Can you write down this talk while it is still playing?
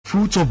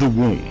fruit of the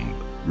womb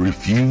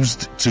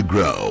refused to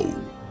grow.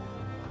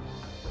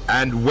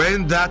 And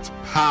when that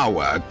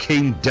power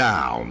came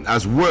down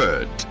as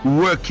word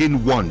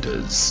working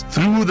wonders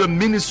through the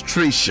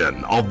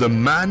ministration of the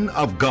man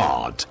of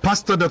God,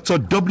 Pastor Dr.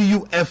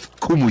 W.F.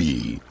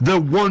 Kumuyi, the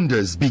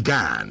wonders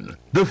began.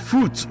 The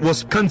fruit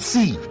was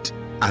conceived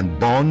and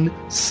born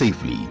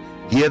safely.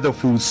 Hear the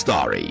full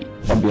story.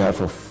 On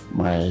behalf of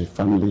my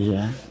family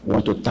here, I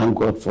want to thank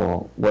God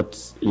for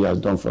what He has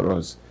done for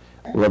us.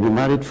 We have been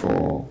married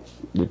for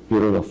the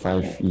period of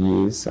 5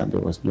 years and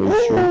there was no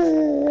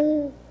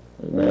issue.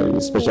 By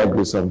the special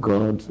grace of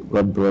God,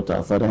 God brought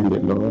our father in the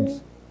Lord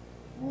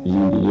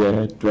in the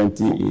year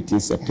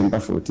 2018, September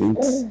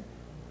 14th.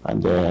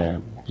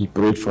 And he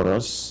prayed for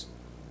us,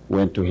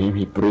 went to him,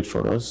 he prayed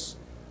for us.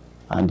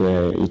 And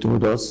he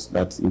told us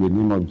that in the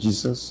name of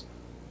Jesus,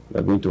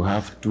 we are going to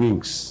have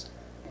twins.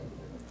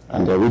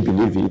 And we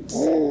believe it.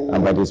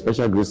 And by the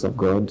special grace of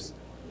God,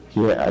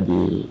 here are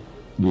the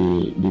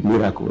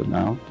miracle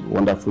now, the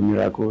wonderful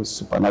miracle,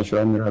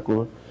 supernatural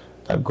miracle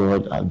that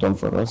God has done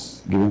for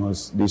us, giving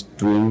us these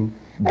twin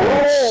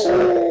boys.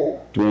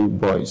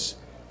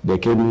 They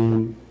came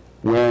in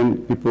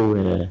when people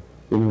were,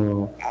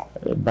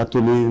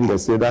 battling. They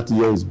say that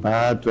year is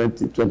bad,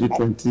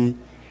 2020,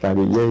 that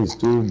the year is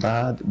too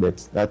bad,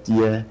 but that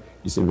year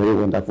is a very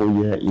wonderful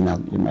year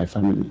in my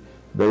family.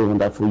 Very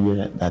wonderful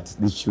year that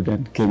these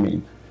children came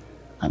in.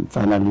 And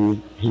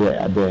finally, here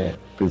are they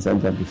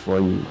presented before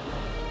you.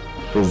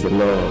 Praise the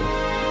Lord.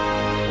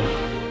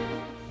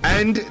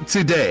 And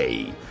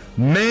today,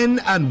 men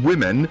and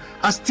women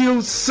are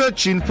still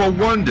searching for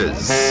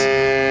wonders.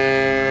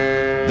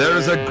 There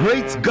is a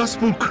great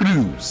gospel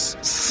cruise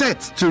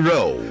set to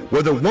row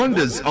with the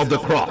wonders of the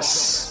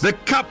cross. The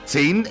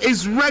captain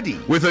is ready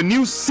with a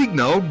new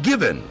signal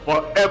given.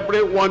 For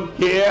everyone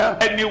here,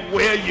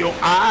 anywhere you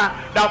are,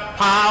 the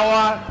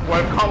power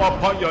will come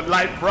upon your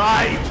life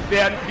right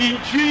then in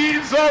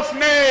Jesus'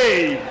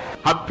 name.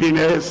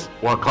 Happiness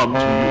will come to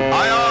you.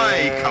 Aye,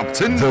 aye,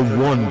 Captain. The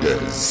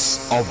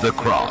wonders of the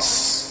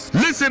cross.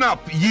 Listen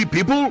up, ye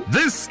people.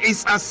 This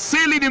is a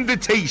sailing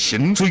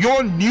invitation to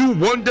your new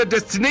wonder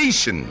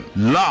destination,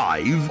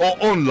 live or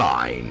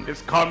online.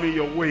 It's coming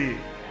your way.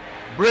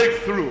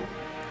 Breakthrough,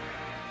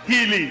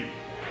 healing,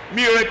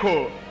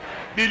 miracle,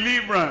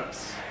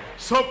 deliverance,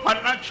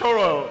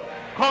 supernatural,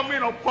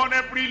 coming upon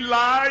every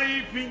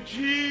life in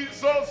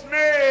Jesus'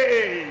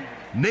 name.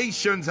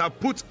 Nations have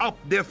put up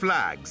their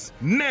flags.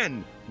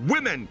 Men,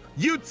 women,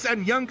 youths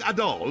and young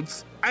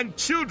adults and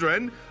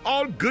children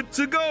all good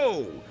to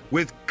go,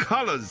 with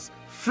colors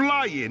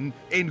flying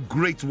in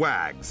great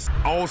wags.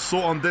 Also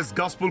on this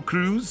gospel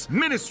cruise,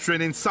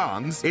 ministering in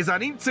songs, is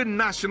an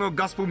international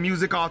gospel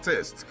music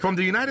artist from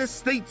the United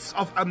States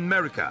of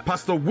America,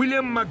 Pastor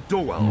William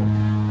McDowell.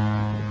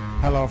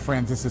 Hello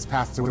friends, this is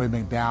Pastor William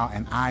McDowell,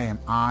 and I am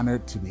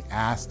honored to be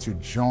asked to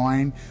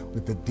join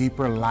with the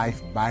Deeper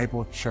Life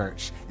Bible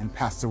Church and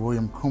Pastor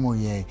William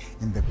Kumuyi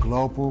in the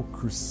Global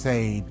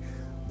Crusade,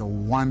 The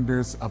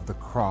Wonders of the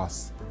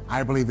Cross.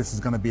 I believe this is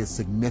going to be a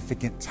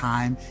significant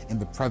time in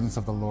the presence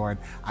of the Lord.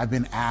 I've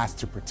been asked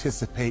to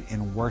participate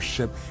in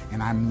worship,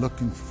 and I'm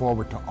looking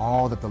forward to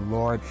all that the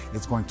Lord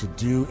is going to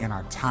do in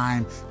our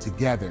time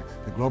together.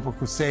 The Global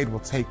Crusade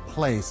will take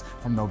place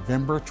from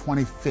November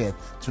 25th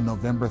to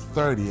November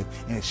 30th,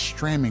 and it's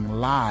streaming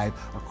live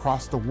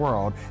across the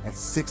world at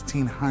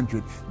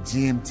 1600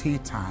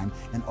 GMT time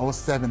and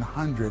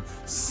 0700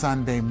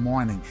 Sunday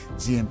morning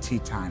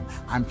GMT time.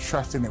 I'm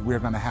trusting that we're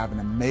going to have an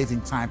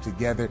amazing time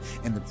together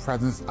in the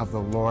presence of the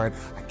Lord.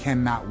 I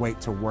cannot wait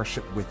to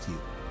worship with you.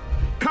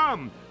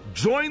 Come,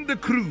 join the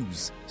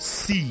cruise.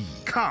 See,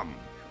 come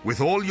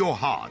with all your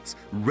heart,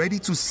 ready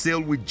to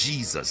sail with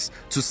Jesus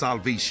to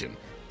salvation.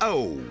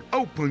 Oh,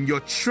 open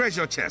your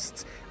treasure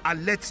chest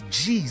and let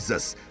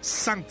Jesus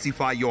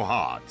sanctify your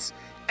heart.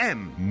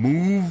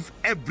 Move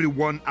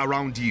everyone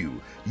around you,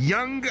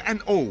 young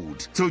and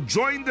old, to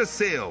join the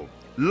sail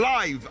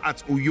live at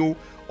Uyo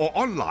or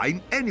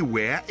online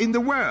anywhere in the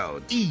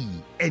world.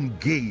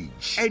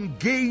 Engage.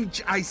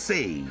 Engage, I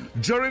say,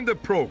 during the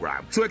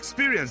program to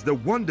experience the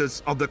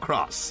wonders of the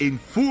cross in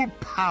full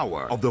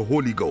power of the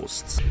Holy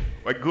Ghost.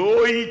 We're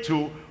going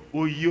to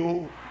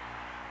Uyo,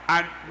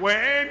 and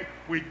when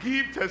we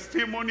give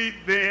testimony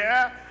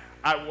there,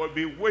 I will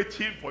be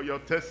waiting for your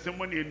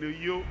testimony in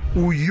Uyo.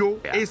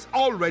 Uyo is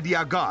already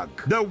agog.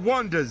 The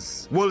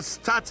wonders will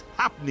start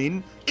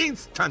happening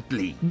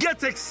instantly.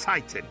 Get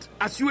excited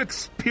as you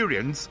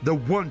experience the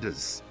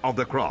wonders of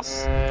the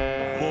cross.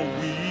 For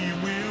we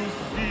will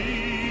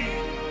see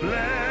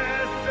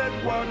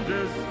blessed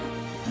wonders.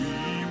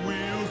 We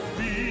will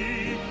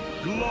see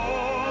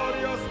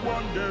glorious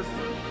wonders.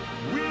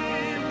 We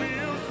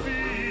will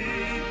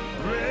see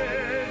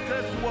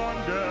greatest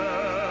wonders.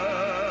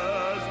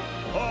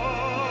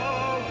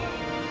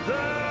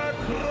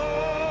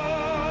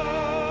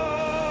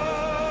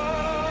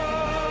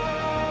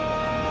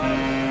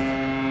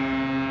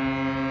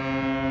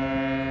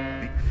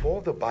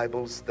 Before the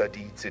Bible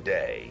study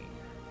today,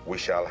 we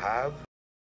shall have